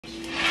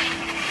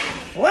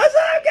What's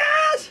up,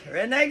 guys?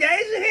 Redneck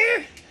Gazer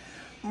here.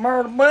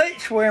 Myrtle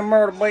Beach. We're in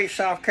Myrtle Beach,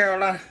 South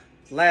Carolina.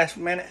 Last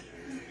minute,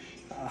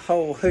 a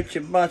whole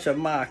hoochie bunch of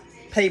my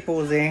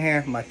people's in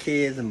here. My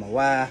kids and my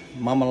wife,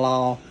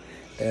 mama-in-law.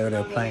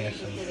 They're playing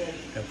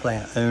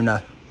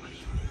Uno.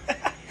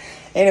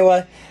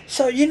 Anyway,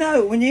 so you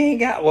know when you ain't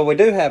got, well, we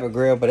do have a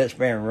grill, but it's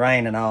been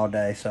raining all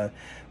day, so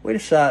we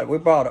decided we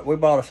bought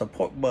us a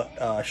pork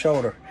butt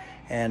shoulder.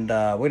 And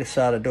we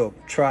decided to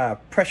try a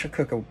pressure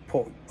cooker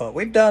pork butt.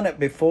 We've done it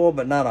before,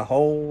 but not a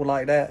whole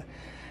like that.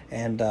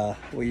 And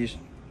we used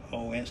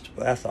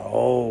that's an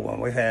old one.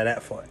 We've had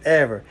that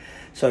forever.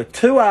 So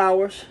 2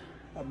 hours.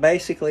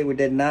 Basically, we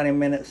did 90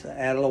 minutes.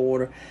 Add a little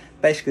water.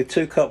 Basically,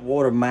 2 cup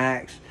water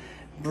max.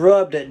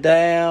 Rubbed it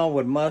down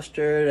with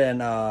mustard and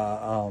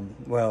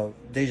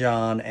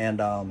Dijon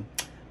and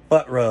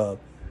butt rub.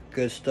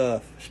 Good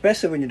stuff.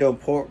 Especially when you're doing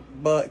pork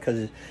butt, because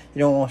you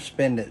don't want to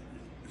spend it.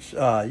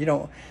 You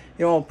don't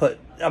want to put,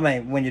 I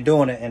mean, when you're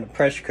doing it in a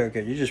pressure cooker,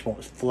 you just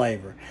want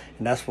flavor,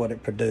 and that's what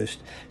it produced.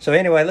 So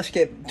anyway, let's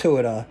get to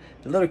it. The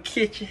little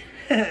kitchen,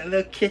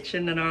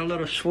 and our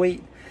little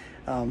suite.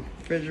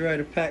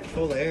 Refrigerator packed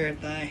full of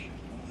everything,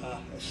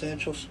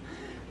 essentials.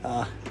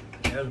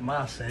 There's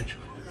my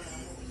essentials.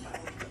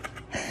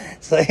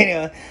 So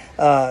anyway,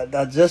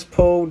 I just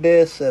pulled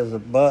this as a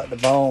the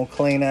bone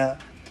clean out,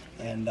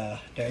 and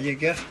there you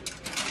go.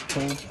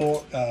 Pulled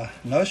pork,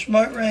 no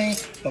smoke ring,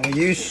 but we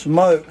use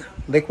smoke,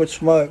 liquid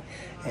smoke,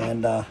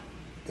 and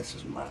this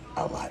is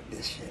I like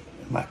this shit.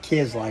 My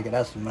kids like it,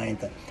 that's the main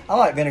thing. I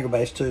like vinegar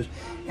base too,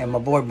 and my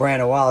boy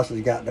Brandon Wallace has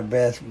got the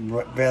best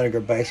vinegar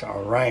base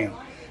around.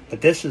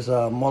 But this is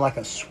more like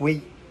a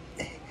sweet,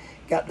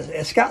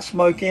 it's got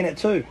smoke in it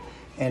too.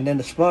 And then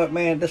the smoke,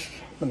 man, let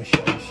me show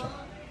you something.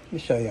 Let me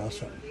show y'all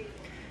something.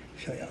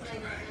 Show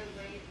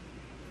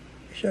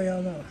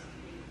y'all that.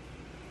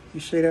 You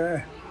see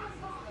there?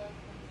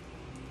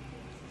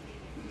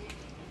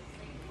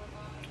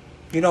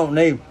 You don't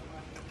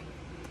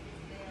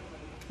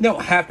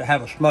have to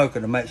have a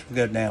smoker to make some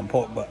good damn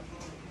pork butt.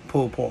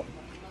 Pulled pork.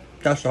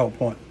 That's the whole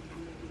point.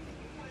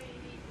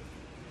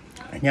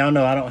 And y'all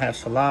know I don't have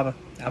saliva.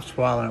 I'm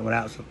swallowing it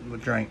without a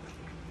drink.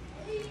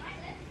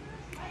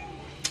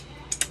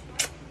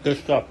 Good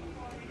stuff.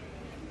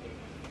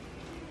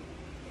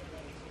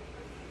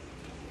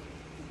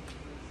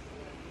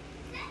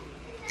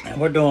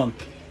 And the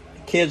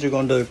kids are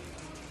going to do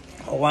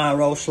Hawaiian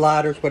roll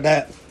sliders with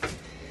that.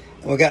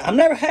 I've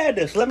never had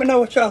this. Let me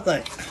know what y'all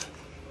think.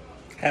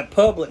 At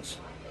Publix,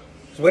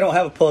 so we don't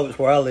have a Publix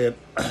where I live,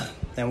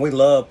 and we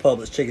love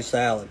Publix chicken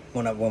salad.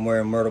 When we're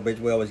in Myrtle Beach,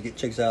 we always get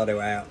chicken salad. They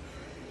were out,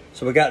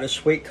 so we got the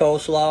sweet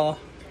coleslaw,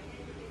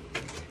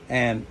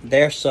 and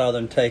their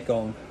southern take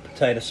on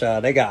potato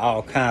salad. They got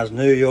all kinds,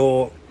 New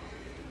York,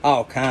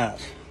 all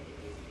kinds.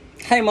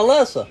 Hey,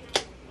 Melissa,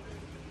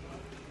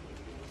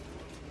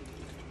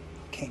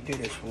 can't do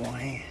this with one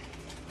hand.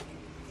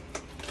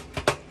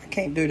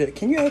 Can't do that.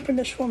 Can you open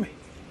this for me?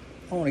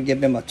 I want to give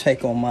them a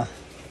take on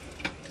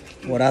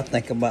what I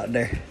think about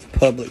their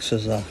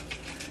Publix's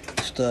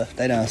stuff.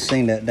 They done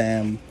seen that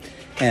damn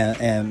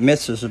and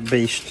Mrs.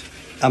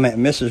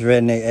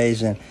 Redneck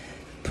Asian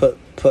put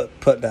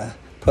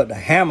the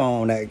hammer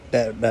on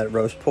that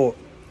roast pork.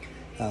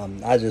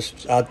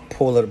 I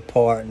pull it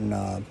apart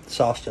and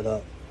sauced it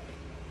up.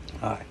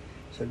 All right.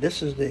 So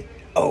this is we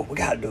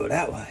gotta do it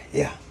that way.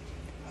 Yeah.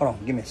 Hold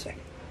on. Give me a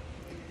second.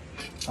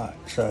 All right.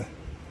 So.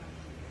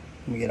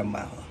 Let me get a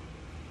mouth.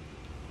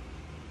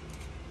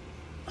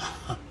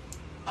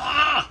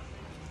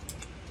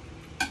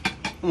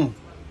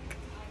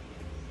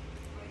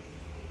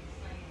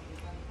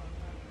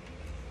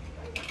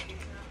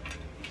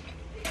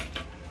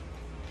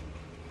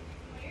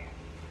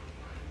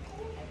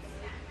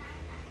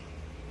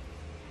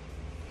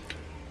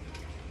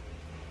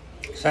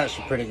 It's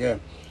actually pretty good.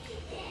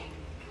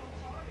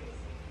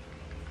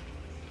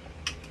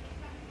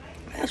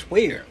 That's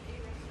weird.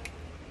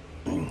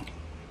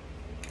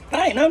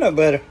 I ain't know no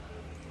better.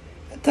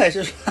 That tastes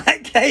just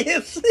like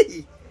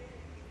KFC.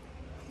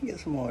 Get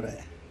some more of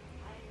that.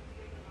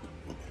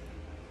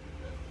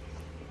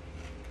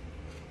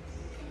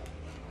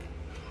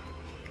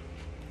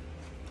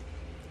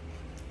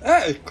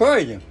 That is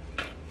crazy.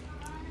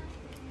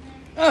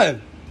 Oh,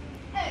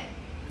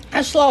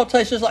 that slaw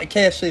tastes just like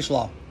KFC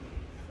slaw.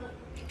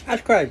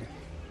 That's crazy.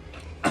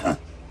 All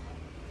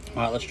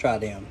right, let's try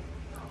them.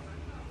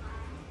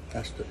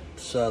 That's the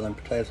southern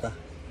potato.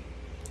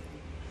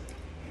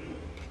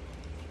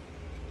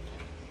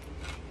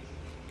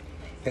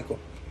 Pickle.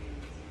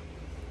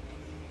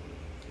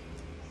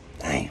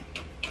 Damn.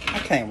 I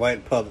can't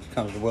wait till Publix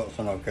comes to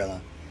Wilson, North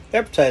Carolina.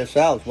 Their potato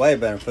salad's way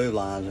better than Food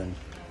Lines, and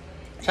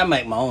I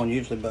make my own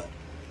usually, but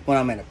when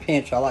I'm in a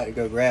pinch, I like to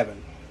go grab it.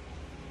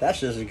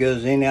 That's just as good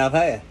as any I've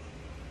had.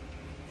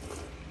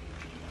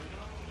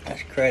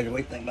 That's crazy. What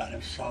do you think about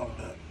them salt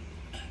up?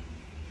 I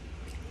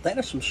think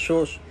there's some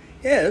short,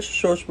 there's some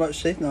short smoked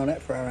seasoning on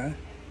that fry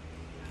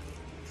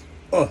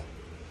right.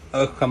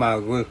 Oh, come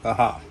out good.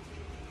 Aha.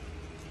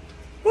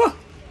 Whoa.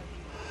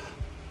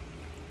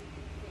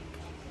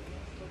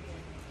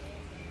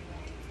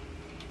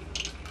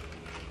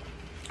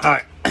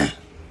 Alright. I'm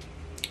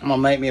gonna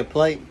make me a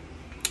plate.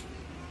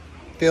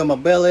 Fill my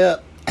belly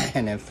up.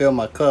 And then fill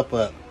my cup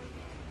up.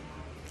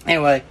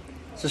 Anyway,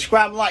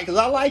 subscribe and like because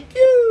I like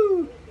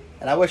you.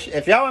 And I wish,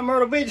 if y'all in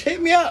Myrtle Beach,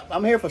 hit me up.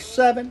 I'm here for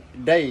 7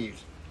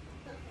 days.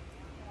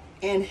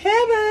 In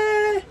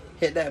heaven.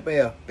 Hit that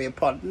bell. Be a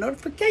part of the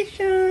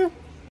notification.